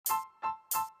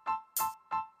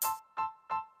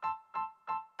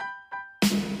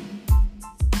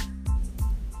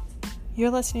You're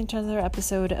listening to another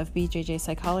episode of BJJ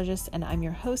Psychologist, and I'm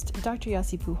your host, Dr.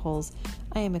 Yasi Pujols.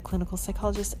 I am a clinical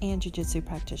psychologist and jiu-jitsu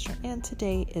practitioner, and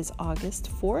today is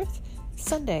August 4th,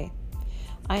 Sunday.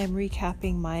 I am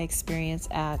recapping my experience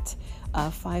at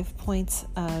 5 Points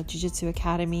Jiu-Jitsu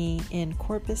Academy in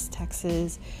Corpus,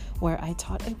 Texas, where I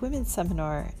taught a women's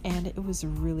seminar, and it was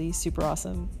really super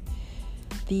awesome.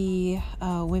 The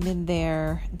women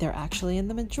there, they're actually in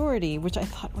the majority, which I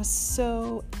thought was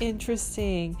so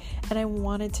interesting. And I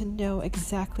wanted to know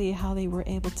exactly how they were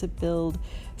able to build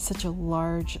such a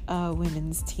large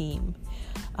women's team.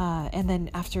 And then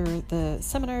after the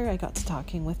seminar, I got to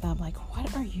talking with them, like,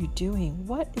 what are you doing?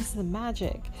 What is the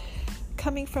magic?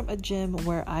 Coming from a gym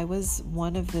where I was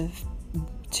one of the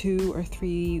 2 or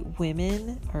 3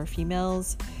 women or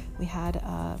females, we had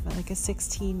like a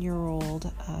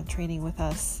 16-year-old training with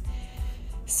us.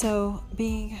 So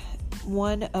being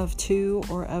one of 2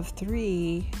 or of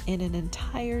 3 in an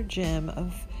entire gym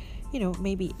of,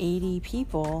 maybe 80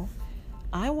 people,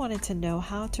 I wanted to know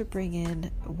how to bring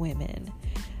in women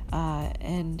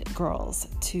and girls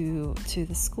to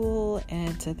the school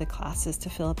and to the classes, to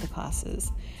fill up the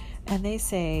classes. And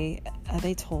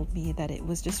they told me that it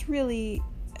was just really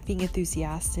being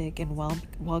enthusiastic and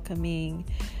welcoming,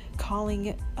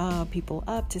 calling people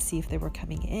up to see if they were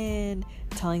coming in,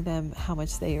 telling them how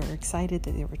much they were excited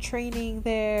that they were training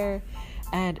there.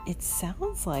 And it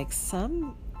sounds like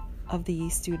some of the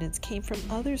students came from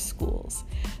other schools.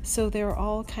 So they're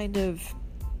all kind of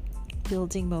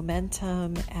building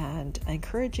momentum and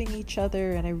encouraging each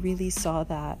other. And I really saw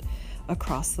that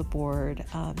across the board.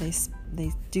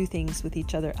 They do things with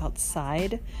each other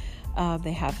outside.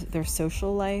 They have their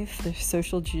social life, their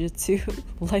social jiu-jitsu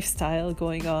lifestyle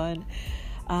going on.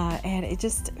 And it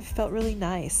just felt really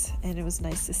nice, and it was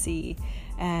nice to see.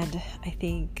 And I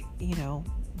think,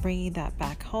 bringing that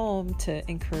back home to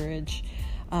encourage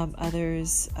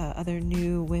other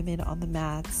new women on the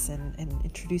mats and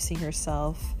introducing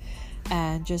yourself,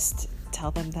 and just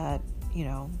tell them that,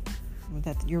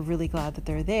 that you're really glad that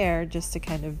they're there, just to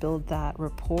kind of build that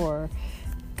rapport,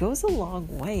 goes a long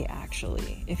way,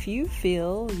 actually. If you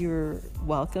feel you're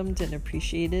welcomed and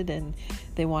appreciated and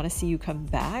they want to see you come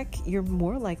back, you're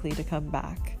more likely to come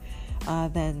back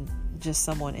than just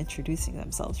someone introducing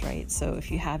themselves, right? So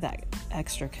if you have that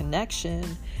extra connection,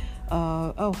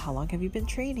 how long have you been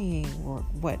training? Or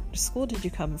what school did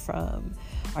you come from?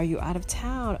 Are you out of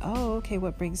town? Oh, okay,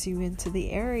 what brings you into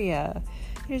the area?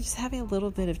 Just having a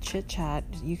little bit of chit chat,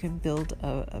 you can build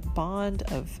a bond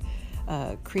of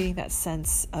creating that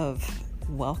sense of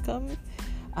welcome.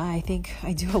 I think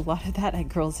I do a lot of that at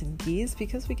Girls and Geese,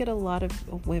 because we get a lot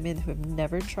of women who have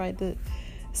never tried the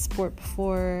sport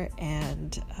before,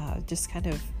 and just kind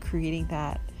of creating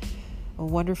that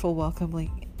wonderful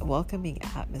welcoming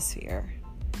atmosphere.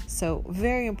 So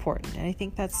very important. And I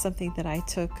think that's something that I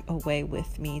took away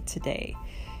with me today,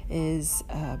 is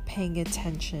paying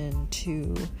attention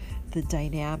to the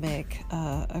dynamic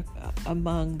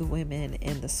among the women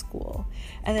in the school.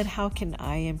 And then how can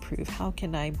I improve? How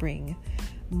can I bring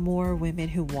more women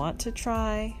who want to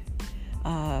try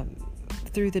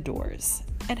through the doors?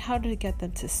 And how to get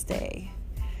them to stay?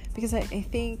 Because I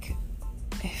think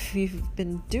if you've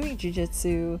been doing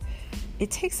jiu-jitsu, it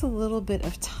takes a little bit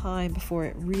of time before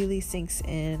it really sinks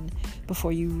in,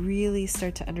 before you really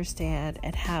start to understand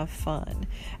and have fun.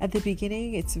 At the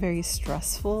beginning, it's very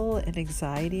stressful and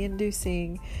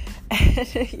anxiety-inducing,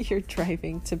 and you're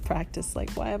driving to practice like,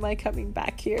 why am I coming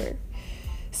back here?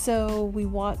 So we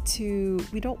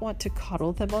don't want to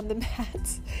coddle them on the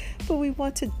mats, but we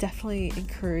want to definitely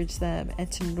encourage them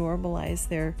and to normalize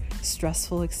their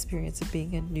stressful experience of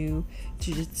being a new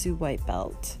jiu-jitsu white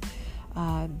belt.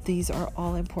 These are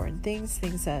all important things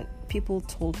that people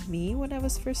told me when I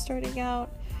was first starting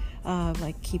out,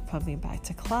 like keep coming back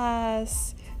to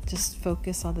class, just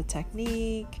focus on the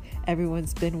technique,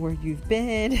 everyone's been where you've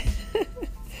been,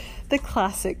 the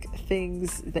classic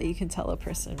things that you can tell a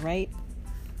person, right?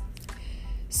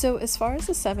 So as far as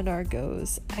the seminar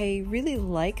goes, I really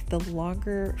like the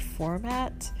longer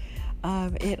format.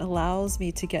 It allows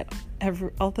me to get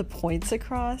all the points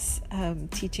across,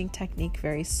 teaching technique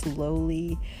very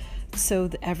slowly, so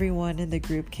that everyone in the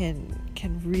group can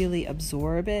really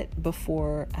absorb it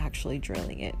before actually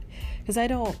drilling it. Because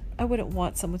I wouldn't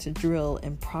want someone to drill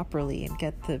improperly and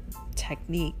get the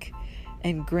technique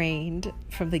ingrained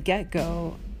from the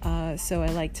get-go. So I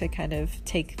like to kind of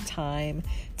take time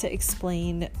to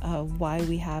explain why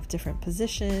we have different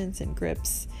positions and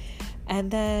grips. And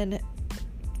then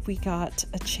we got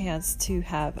a chance to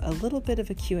have a little bit of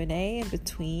a Q&A in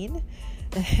between.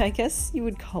 I guess you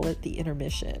would call it the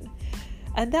intermission.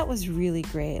 And that was really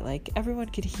great. Like, everyone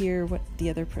could hear what the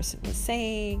other person was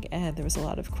saying, and there was a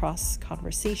lot of cross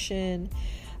conversation,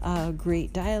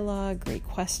 great dialogue, great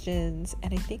questions.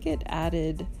 And I think it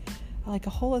added like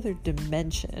a whole other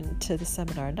dimension to the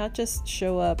seminar, not just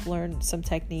show up, learn some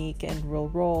technique and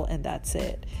roll, and that's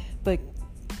it, but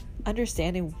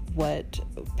understanding what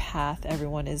path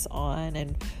everyone is on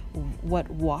and what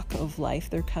walk of life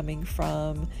they're coming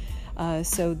from.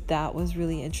 So that was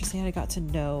really interesting. I got to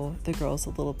know the girls a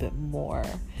little bit more.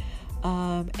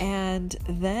 And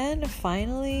then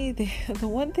finally, the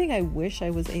one thing I wish I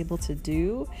was able to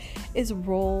do is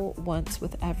roll once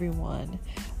with everyone.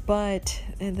 But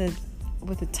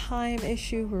with the time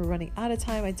issue, we're running out of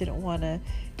time. I didn't want to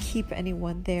keep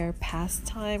anyone there past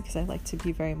time because I like to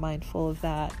be very mindful of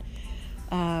that.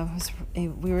 We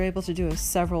were able to do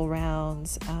several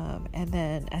rounds, and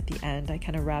then at the end I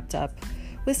kind of wrapped up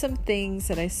with some things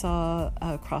that I saw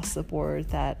across the board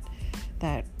that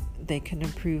they can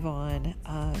improve on.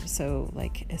 So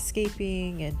like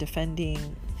escaping and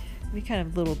defending, kind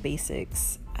of little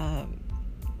basics,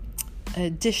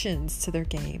 additions to their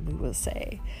game, we will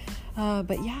say.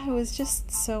 But yeah, it was just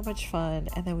so much fun.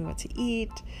 And then we went to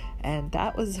eat, and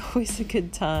that was always a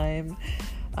good time.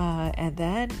 And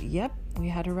then, we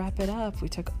had to wrap it up. We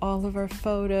took all of our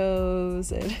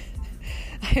photos, and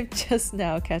I'm just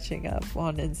now catching up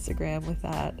on Instagram with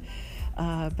that.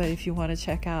 But if you want to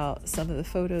check out some of the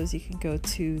photos, you can go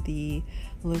to the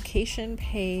location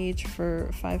page for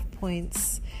 5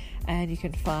 Points, and you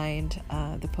can find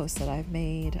the post that I've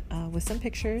made with some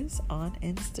pictures on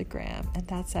Instagram, and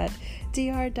that's at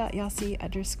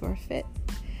dr.yasi_fit.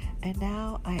 And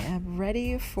now I am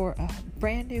ready for a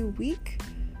brand new week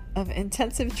of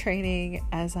intensive training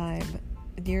as I'm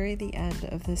nearing the end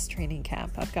of this training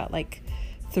camp. I've got like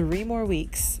 3 more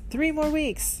weeks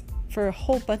for a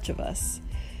whole bunch of us.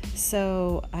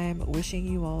 So I'm wishing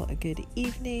you all a good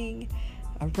evening,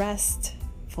 a rest,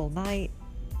 full night,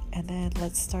 and then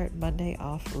let's start Monday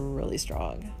off really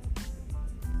strong.